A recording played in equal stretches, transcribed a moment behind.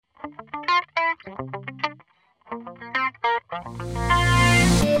Thank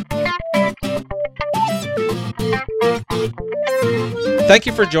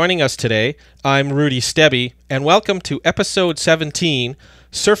you for joining us today. I'm Rudy Stebbe, and welcome to episode 17,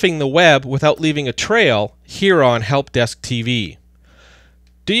 Surfing the Web Without Leaving a Trail, here on Help Desk TV.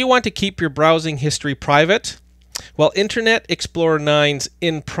 Do you want to keep your browsing history private? Well, Internet Explorer 9's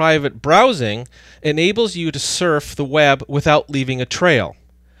In Private Browsing enables you to surf the web without leaving a trail.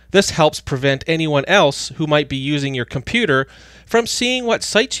 This helps prevent anyone else who might be using your computer from seeing what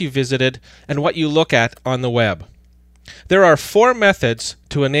sites you visited and what you look at on the web. There are 4 methods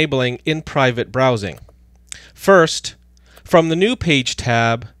to enabling in-private browsing. First, from the New Page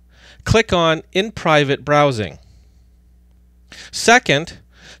tab, click on In-Private Browsing. Second,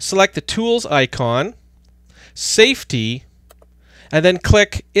 select the Tools icon, Safety, and then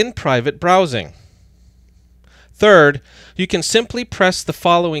click In-Private Browsing. Third, you can simply press the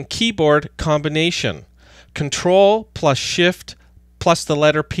following keyboard combination: Control plus Shift plus the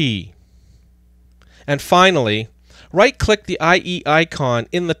letter P. And finally, right-click the IE icon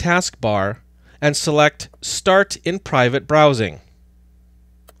in the taskbar and select Start in Private Browsing.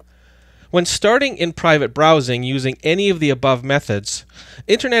 When starting in private browsing using any of the above methods,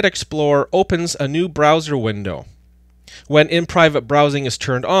 Internet Explorer opens a new browser window. When in private browsing is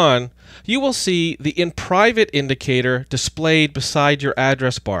turned on, you will see the In Private indicator displayed beside your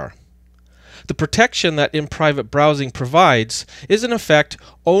address bar. The protection that in private browsing provides is in effect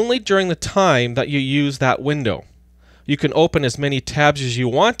only during the time that you use that window. You can open as many tabs as you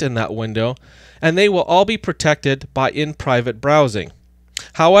want in that window, and they will all be protected by in private browsing.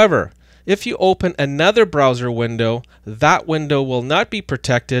 However, if you open another browser window, that window will not be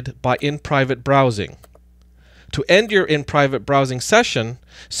protected by in private browsing. To end your in private browsing session,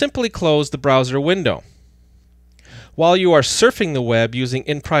 simply close the browser window. While you are surfing the web using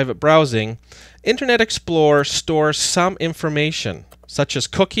in private browsing, Internet Explorer stores some information, such as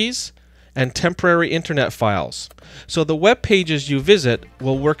cookies and temporary internet files, so the web pages you visit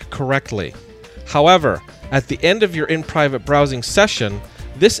will work correctly. However, at the end of your in private browsing session,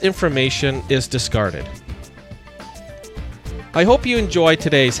 this information is discarded. I hope you enjoyed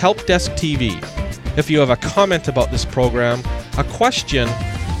today's Help Desk TV. If you have a comment about this program, a question,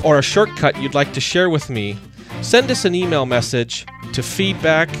 or a shortcut you'd like to share with me, send us an email message to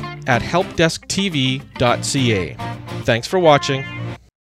feedback@helpdesktv.ca. Thanks for watching.